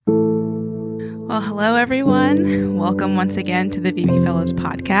Well, hello, everyone. Welcome once again to the VB Fellows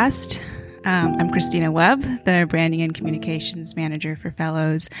podcast. I'm Christina Webb, the Branding and Communications Manager for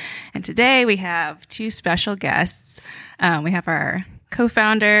Fellows. And today we have two special guests. We have our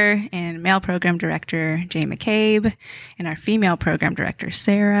co-founder and male program director, Jay McCabe, and our female program director,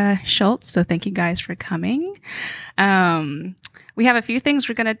 Sarah Schultz. So thank you guys for coming. We have a few things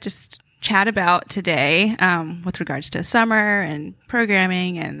we're going to just chat about today with regards to summer and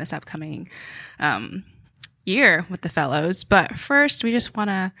programming and this upcoming year with the Fellows. But first, I just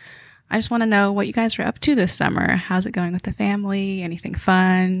want to know what you guys are up to this summer. How's it going with the family? Anything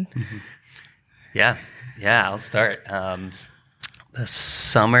fun? Yeah, I'll start. The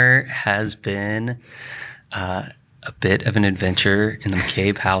summer has been a bit of an adventure in the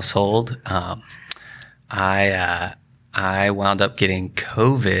McCabe household. I wound up getting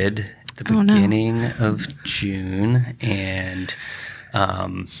COVID at the beginning of June, and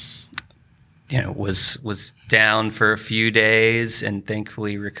was down for a few days, and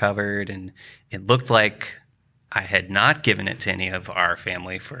thankfully recovered. And it looked like I had not given it to any of our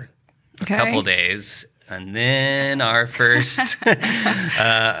family for a couple days. And then our first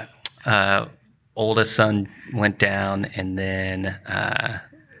oldest son went down, and then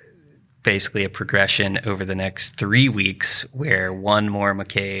basically a progression over the next 3 weeks where one more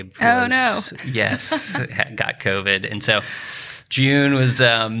McCabe got COVID. And so June was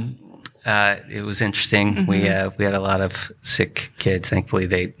it was interesting. Mm-hmm. We had a lot of sick kids.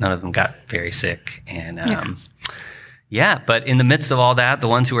 Thankfully, none of them got very sick. And but in the midst of all that, the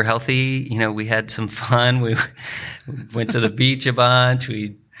ones who were healthy, we had some fun. We went to the beach a bunch.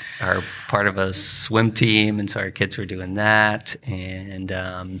 We are part of a swim team, and so our kids were doing that. And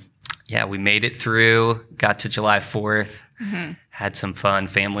we made it through, got to July 4th, had some fun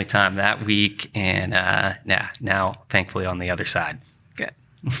family time that week, and now thankfully on the other side. Good.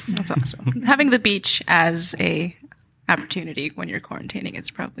 That's awesome. Having the beach as a opportunity when you're quarantining is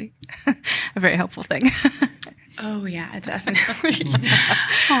probably a very helpful thing. Oh yeah, definitely.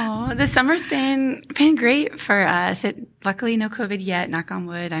 Oh, the summer's been great for us. Luckily, no COVID yet. Knock on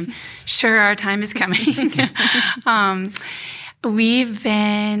wood. I'm sure our time is coming. We've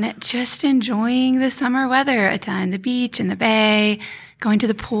been just enjoying the summer weather a ton. The beach and the bay, going to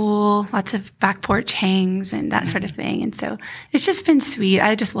the pool, lots of back porch hangs and that sort of thing. And so it's just been sweet.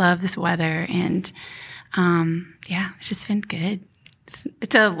 I just love this weather, and it's just been good.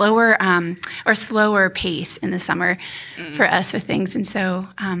 It's a lower or slower pace in the summer for us with things, and so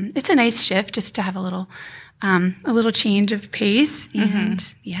it's a nice shift just to have a little change of pace,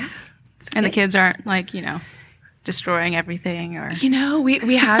 and and the kids aren't destroying everything, or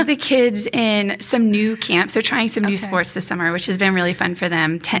we have the kids in some new camps. They're trying some new sports this summer, which has been really fun for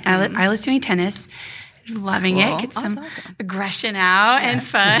them. Isla's doing tennis. Loving it. Get some aggression out and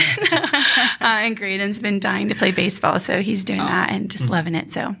fun. And Graydon's been dying to play baseball, so he's doing that and just loving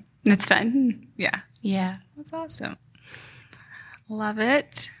it. So it's fun. Yeah. That's awesome. Love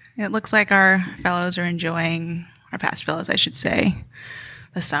it. It looks like our fellows are enjoying, our past fellows, I should say,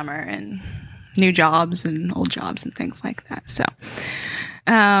 the summer and new jobs and old jobs and things like that. So,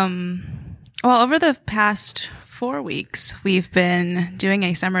 over the past 4 weeks, we've been doing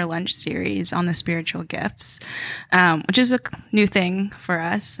a summer lunch series on the spiritual gifts, which is a new thing for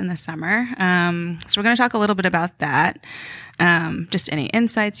us in the summer. So we're going to talk a little bit about that. Just any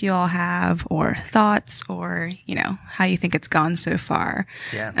insights you all have, or thoughts, or, how you think it's gone so far.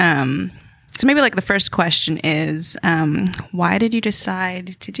 Yeah. So maybe the first question is, why did you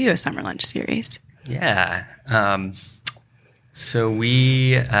decide to do a summer lunch series? Yeah. So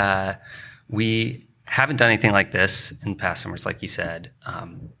we haven't done anything like this in past summers, like you said,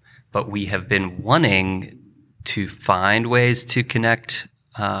 but we have been wanting to find ways to connect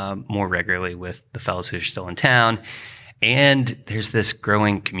more regularly with the fellows who are still in town. And there's this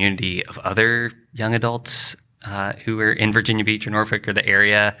growing community of other young adults who are in Virginia Beach or Norfolk or the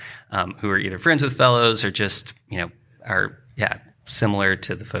area, who are either friends with fellows or just, are similar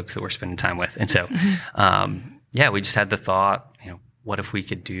to the folks that we're spending time with. And so, we just had the thought, what if we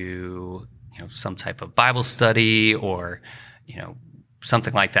could do some type of Bible study or,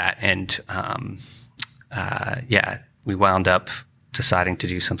 something like that. And, we wound up deciding to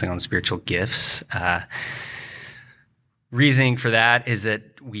do something on spiritual gifts. Reasoning for that is that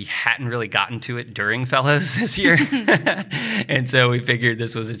we hadn't really gotten to it during Fellows this year. And so we figured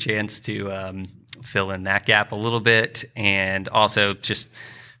this was a chance to fill in that gap a little bit, and also just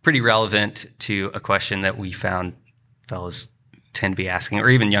pretty relevant to a question that we found Fellows tend to be asking, or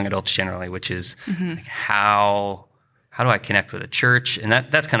even young adults generally, which is how do I connect with a church? And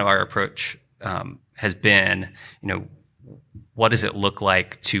that's kind of our approach has been, what does it look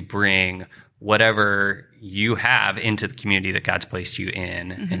like to bring whatever you have into the community that God's placed you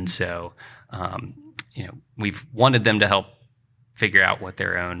in. And so, we've wanted them to help figure out what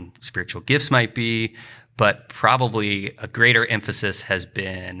their own spiritual gifts might be, but probably a greater emphasis has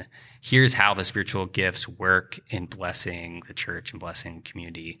been, here's how the spiritual gifts work in blessing the church and blessing the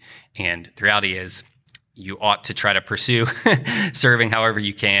community. And the reality is, you ought to try to pursue serving however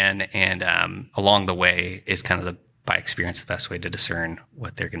you can. And along the way is kind of by experience, the best way to discern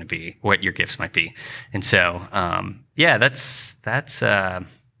what they're going to be, what your gifts might be. And so, that's kind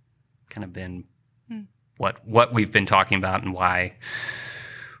of been what we've been talking about and why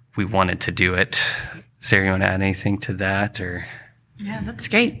we wanted to do it. Sarah, you want to add anything to that, or? Yeah, that's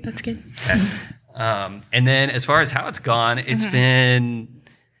great. That's good. Okay. And then as far as how it's gone, it's been,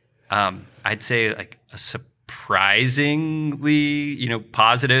 I'd say like a surprisingly,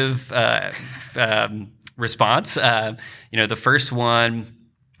 positive response. The first one,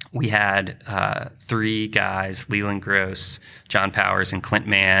 we had 3 guys, Leland Gross, John Powers, and Clint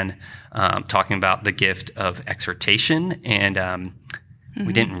Mann, talking about the gift of exhortation. And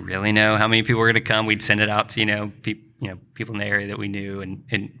we didn't really know how many people were going to come. We'd send it out to, people in the area that we knew,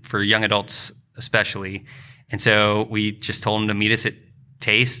 and for young adults especially. And so we just told them to meet us at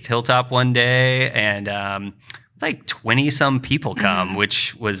Taste Hilltop one day, and like 20-some people come,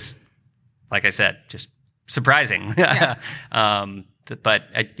 which was, like I said, just surprising. Yeah. But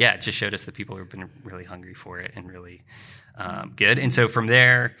it just showed us that people have been really hungry for it and really good. And so from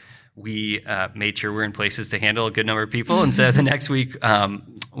there, we made sure we're in places to handle a good number of people. And so the next week,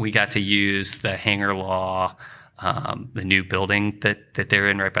 we got to use the Hangar Law, the new building that they're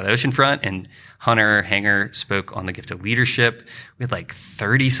in right by the oceanfront. And Hunter Hangar spoke on the gift of leadership. We had like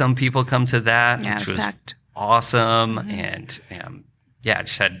 30-some people come to that, which was packed. Awesome. And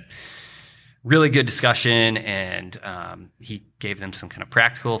just had really good discussion. And he gave them some kind of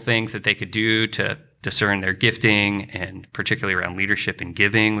practical things that they could do to discern their gifting, and particularly around leadership and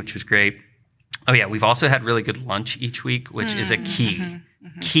giving, which was great. Oh yeah, we've also had really good lunch each week, which is a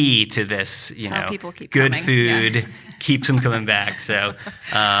key to this, people keep good coming. food keeps them coming back. So,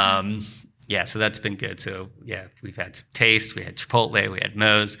 so that's been good. So yeah, we've had some Taste, we had Chipotle, we had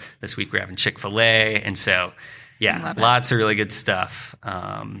Moe's. This week we're having Chick-fil-A. And so, lots of really good stuff.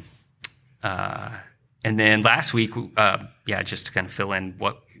 And then last week, just to kind of fill in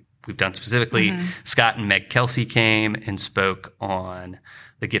what we've done specifically, Scott and Meg Kelsey came and spoke on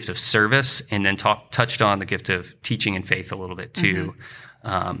the gift of service, and then touched on the gift of teaching and faith a little bit too.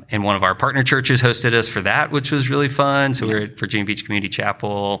 And one of our partner churches hosted us for that, which was really fun. So we're at Virginia Beach Community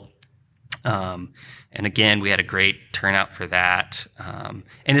Chapel. And again, we had a great turnout for that. And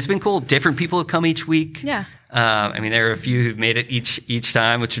it's been cool. Different people have come each week. Yeah. There are a few who've made it each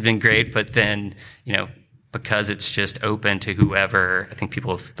time, which has been great. But then, because it's just open to whoever, I think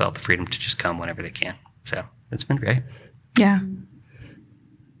people have felt the freedom to just come whenever they can. So it's been great. Yeah.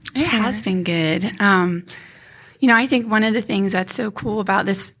 It has been good. I think one of the things that's so cool about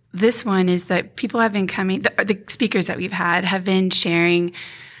this one is that people have been coming, the speakers that we've had have been sharing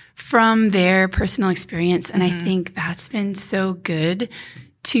from their personal experience. And I think that's been so good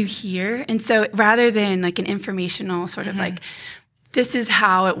to hear. And so rather than like an informational sort of like, this is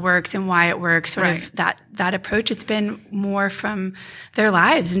how it works and why it works, sort of that approach, it's been more from their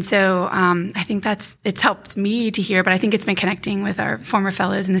lives. And so I think it's helped me to hear, but I think it's been connecting with our former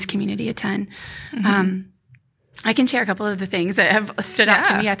fellows in this community a ton. I can share a couple of the things that have stood out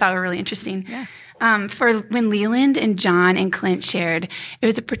to me I thought were really interesting. Yeah. For when Leland and John and Clint shared, it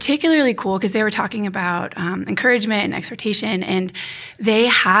was particularly cool because they were talking about encouragement and exhortation, and they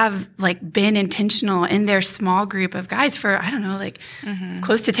have been intentional in their small group of guys for, I don't know,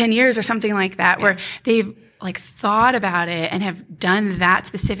 close to 10 years or something like that, where they've thought about it and have done that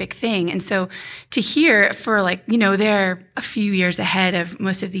specific thing. And so to hear for they're a few years ahead of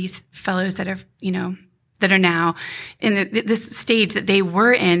most of these fellows that have, that are now in this stage that they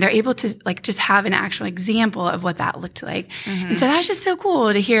were in, they're able to just have an actual example of what that looked like. And so that's just so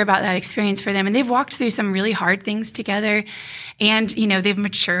cool to hear about that experience for them. And they've walked through some really hard things together, and, they've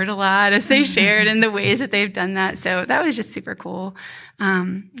matured a lot as they shared in the ways that they've done that. So that was just super cool.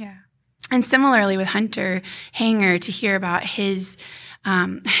 And similarly with Hunter Hangar, to hear about his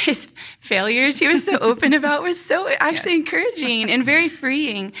failures he was so open about was so actually encouraging and very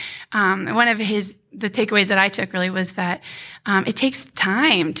freeing. One of the takeaways that I took really was that it takes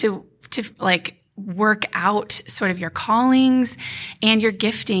time to work out sort of your callings and your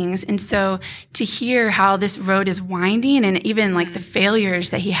giftings. And so to hear how this road is winding, and even like the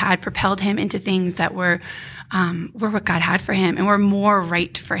failures that he had propelled him into things that were what God had for him and were more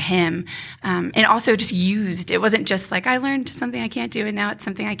right for him. And also just used. It wasn't just like, I learned something I can't do and now it's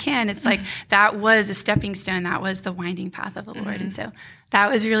something I can. It's like, that was a stepping stone. That was the winding path of the Lord. And so that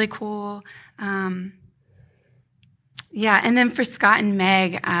was really cool. Yeah, and then for Scott and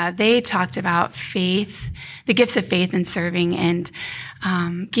Meg, they talked about faith, the gifts of faith and serving, and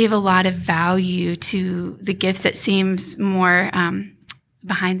gave a lot of value to the gifts that seems more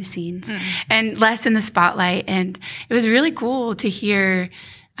behind the scenes and less in the spotlight. And it was really cool to hear,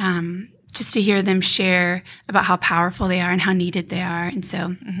 just to hear them share about how powerful they are and how needed they are. And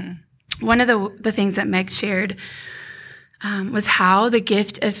so one of the things that Meg shared was how the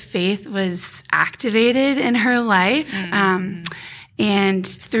gift of faith was activated in her life. And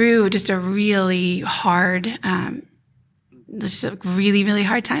through just a really hard, just a really, really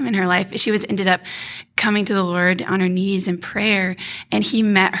hard time in her life, she ended up coming to the Lord on her knees in prayer, and he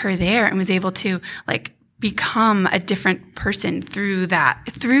met her there and was able to like become a different person through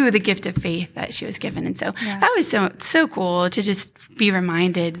the gift of faith that she was given. And so that was so cool to just be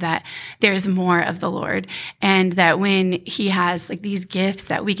reminded that there's more of the Lord, and that when he has like these gifts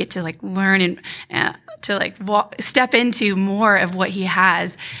that we get to like learn and to like step into more of what he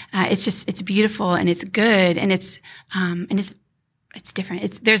has. It's beautiful and it's good and it's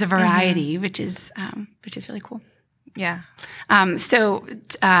different. There's a variety, which is really cool. Yeah. So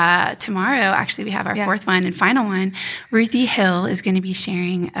tomorrow, actually, we have our fourth one and final one. Ruthie Hill is going to be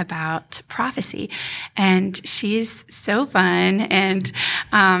sharing about prophecy, and she's so fun and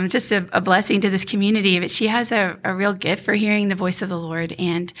just a blessing to this community. But she has a real gift for hearing the voice of the Lord,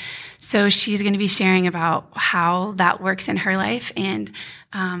 and so she's going to be sharing about how that works in her life. And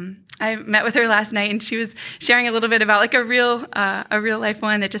I met with her last night, and she was sharing a little bit about like a real life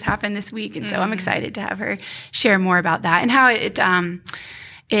one that just happened this week. And so I'm excited to have her share more about that and how it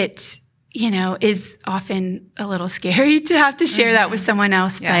is often a little scary to have to share that with someone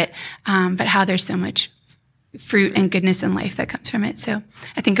else, but how there's so much fruit and goodness in life that comes from it. So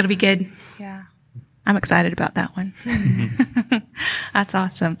I think it'll be good. Yeah. I'm excited about that one. That's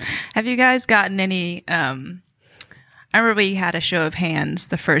awesome. Have you guys gotten any, I remember we had a show of hands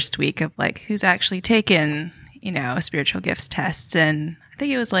the first week of like who's actually taken, spiritual gifts tests, and I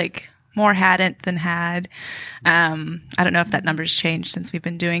think it was like more hadn't than had. I don't know if that number's changed since we've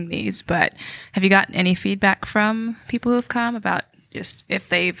been doing these, but have you gotten any feedback from people who have come about just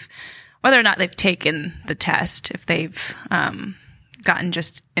whether or not they've taken the test, if they've gotten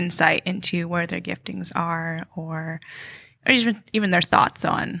just insight into where their giftings are, or even their thoughts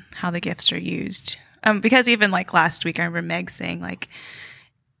on how the gifts are used? Because even like last week, I remember Meg saying like,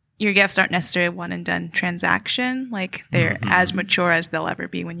 your gifts aren't necessarily a one and done transaction. Like they're as mature as they'll ever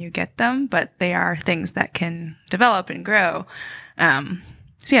be when you get them, but they are things that can develop and grow.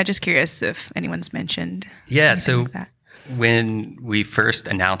 So yeah, just curious if anyone's mentioned. Yeah. So like that. When we first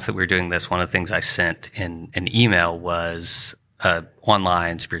announced that we were doing this, one of the things I sent in an email was an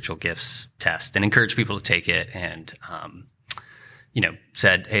online spiritual gifts test and encouraged people to take it, and,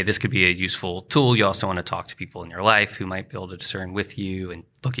 said, hey, this could be a useful tool. You also want to talk to people in your life who might be able to discern with you and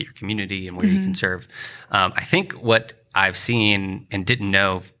look at your community and where you can serve. I think what I've seen and didn't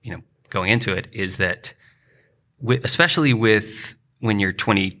know, going into it is that especially with when you're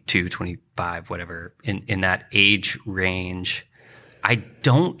 22, 25, whatever, in that age range, I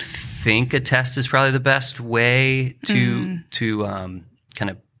don't think a test is probably the best way to kind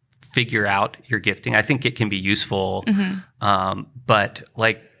of figure out your gifting. I think it can be useful. But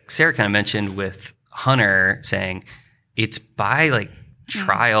like Sarah kind of mentioned with Hunter saying, it's by like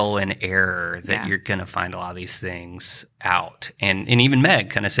trial and error that you're going to find a lot of these things out. And even Meg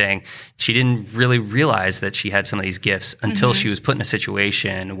kind of saying she didn't really realize that she had some of these gifts until she was put in a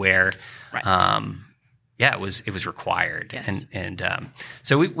situation where, it was required. Yes. And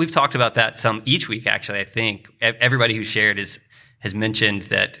so we've talked about that some each week, actually. I think everybody who shared has mentioned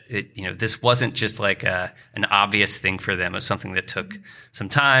that this wasn't just like an obvious thing for them. It was something that took some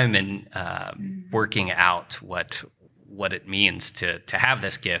time and working out what it means to have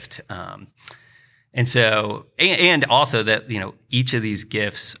this gift. And so, and also that, each of these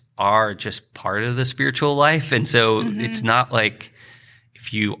gifts are just part of the spiritual life. And so it's not like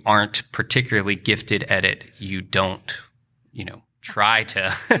if you aren't particularly gifted at it, you don't, try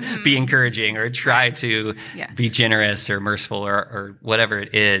to be encouraging or try to be generous or merciful or whatever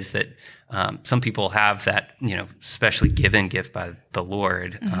it is that some people have that, especially given gift by the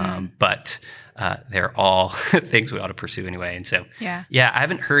Lord. But they're all things we ought to pursue anyway. And so, I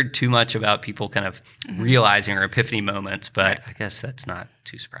haven't heard too much about people kind of realizing or epiphany moments, but I guess that's not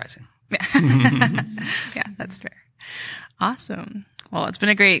too surprising. Yeah, that's fair. Awesome. Well, it's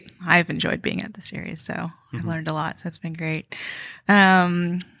been I've enjoyed being at the series, so I've learned a lot. So it's been great.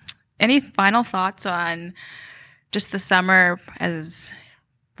 Any final thoughts on just the summer as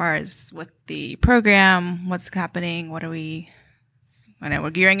far as with the program, what's happening? I know we're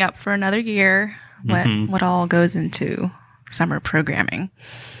gearing up for another year. What all goes into summer programming?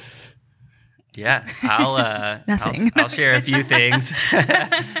 Yeah, I'll share a few things.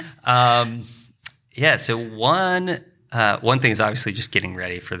 So one thing is obviously just getting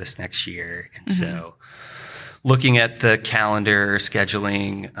ready for this next year. And so looking at the calendar,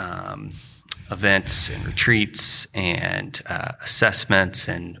 scheduling events and retreats and assessments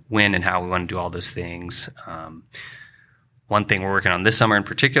and when and how we want to do all those things. One thing we're working on this summer in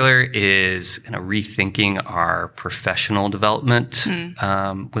particular is kind of rethinking our professional development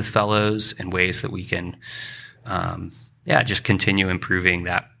with fellows and ways that we can just continue improving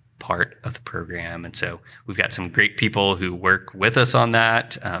that part of the program. And so we've got some great people who work with us on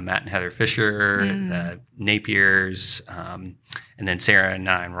that, Matt and Heather Fisher, the Napiers, and then Sarah and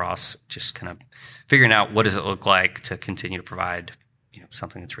I and Ross just kind of figuring out what does it look like to continue to provide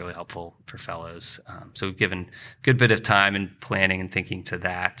something that's really helpful for fellows. So we've given a good bit of time and planning and thinking to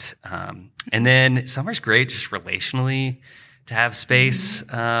that. And then summer's great just relationally to have space.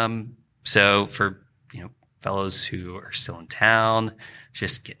 So for fellows who are still in town,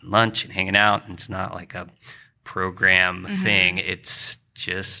 just getting lunch and hanging out, and it's not like a program thing. It's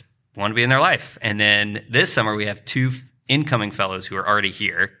just want to be in their life. And then this summer we have 2 incoming fellows who are already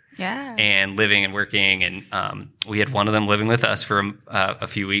here. Yeah. And living and working. And we had one of them living with us for a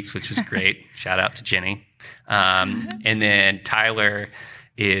few weeks, which was great. Shout out to Jenny. And then Tyler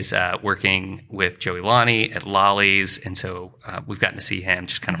is working with Joey Lonnie at Lolly's. And so we've gotten to see him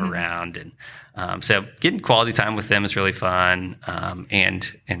just kind of around. And so getting quality time with them is really fun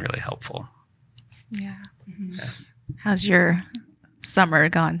and really helpful. Yeah. How's your summer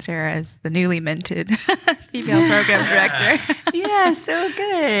gone, Sarah, as the newly minted female program director? Yeah, so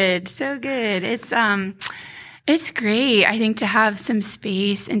good. So good. It's great, I think, to have some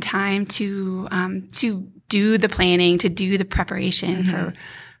space and time to do the planning, to do the preparation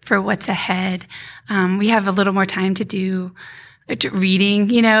for what's ahead. We have a little more time to do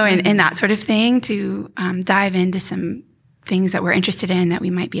reading, and that sort of thing, to dive into some things that we're interested in that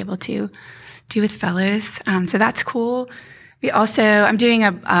we might be able to do with fellows. So that's cool. We also, I've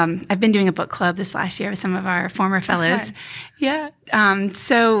been doing a book club this last year with some of our former fellows. Yeah.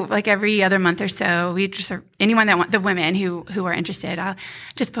 So like every other month or so, we just, anyone that the women who are interested,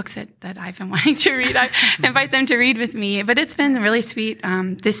 just books that I've been wanting to read, I invite them to read with me. But it's been really sweet.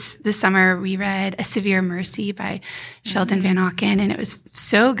 This summer we read A Severe Mercy by Sheldon Van Auken, and it was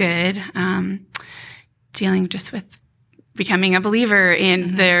so good. Dealing just with becoming a believer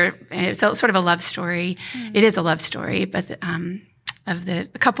in it's sort of a love story. It is a love story, but of the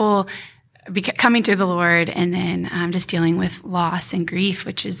couple coming to the Lord, and then just dealing with loss and grief,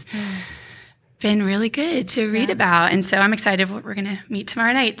 which has been really good to read about. And so I'm excited what we're going to meet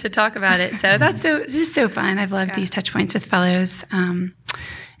tomorrow night to talk about it. So this is so fun. I've loved these touch points with fellows in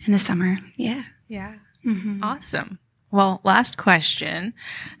the summer. Yeah. Yeah. Awesome. Well, last question.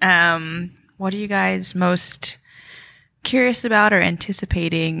 What are you guys most curious about or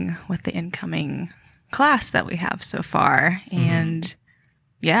anticipating with the incoming class that we have so far? And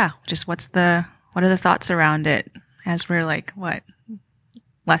just what are the thoughts around it as we're like,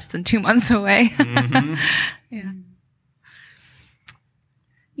 less than 2 months away?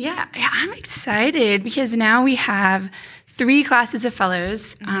 Yeah, I'm excited because now we have 3 classes of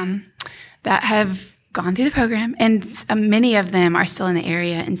fellows that have gone through the program, and many of them are still in the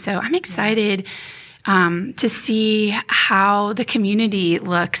area. And so I'm excited to see how the community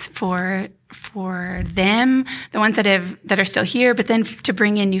looks for them, the ones that are still here, but then to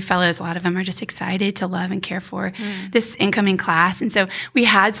bring in new fellows. A lot of them are just excited to love and care for this incoming class. And so we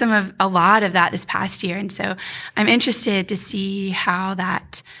had a lot of that this past year. And so I'm interested to see how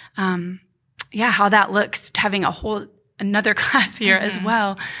that looks, having another class here as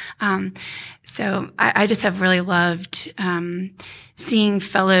well. So I just have really loved seeing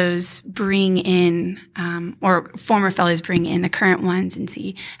fellows bring in, or former fellows bring in the current ones and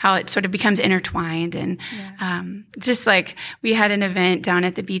see how it sort of becomes intertwined. And just like we had an event down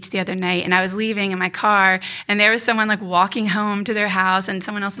at the beach the other night, and I was leaving in my car, and there was someone like walking home to their house, and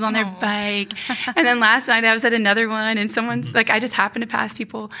someone else was on their bike. And then last night I was at another one, and someone's like, I just happened to pass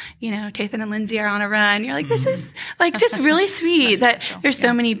people, Tathan and Lindsay are on a run. You're like, this is like just really sweet that there's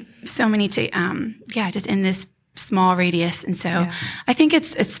so many to, just in this small radius. And so I think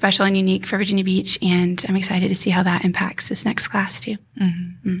it's special and unique for Virginia Beach, and I'm excited to see how that impacts this next class too.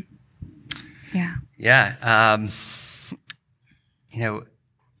 Mm-hmm. Mm. Yeah. Yeah.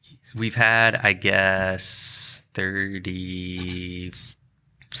 We've had, I guess, 30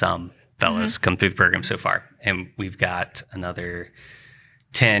 some fellows come through the program so far, and we've got another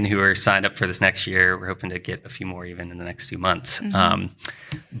 10 who are signed up for this next year. We're hoping to get a few more even in the next 2 months.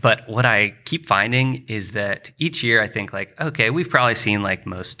 But what I keep finding is that each year I think like, okay, we've probably seen like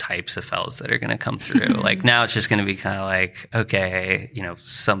most types of fellows that are going to come through. Like now it's just going to be kind of like, okay,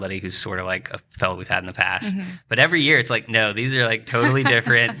 somebody who's sort of like a fellow we've had in the past. But every year it's like, no, these are like totally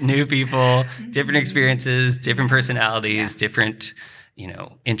different, new people, different experiences, different personalities, different,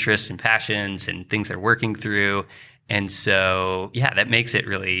 interests and passions and things they're working through. And so, that makes it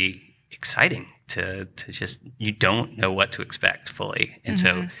really exciting to just, you don't know what to expect fully. And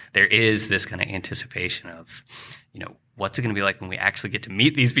so there is this kind of anticipation of, what's it going to be like when we actually get to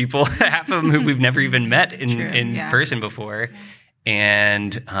meet these people, half of them who we've never even met in person before.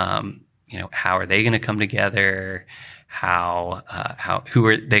 And, how are they going to come together? Who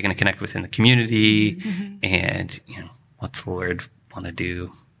are they going to connect with in the community? And, what's the Lord want to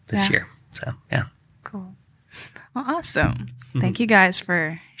do this year? So, Cool. Well, awesome. Thank you guys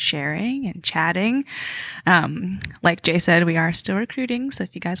for sharing and chatting. Like Jay said, we are still recruiting. So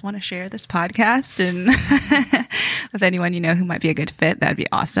if you guys want to share this podcast and with anyone who might be a good fit, that'd be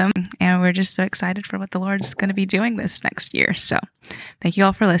awesome. And we're just so excited for what the Lord's going to be doing this next year. So thank you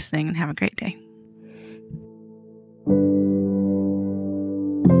all for listening, and have a great day.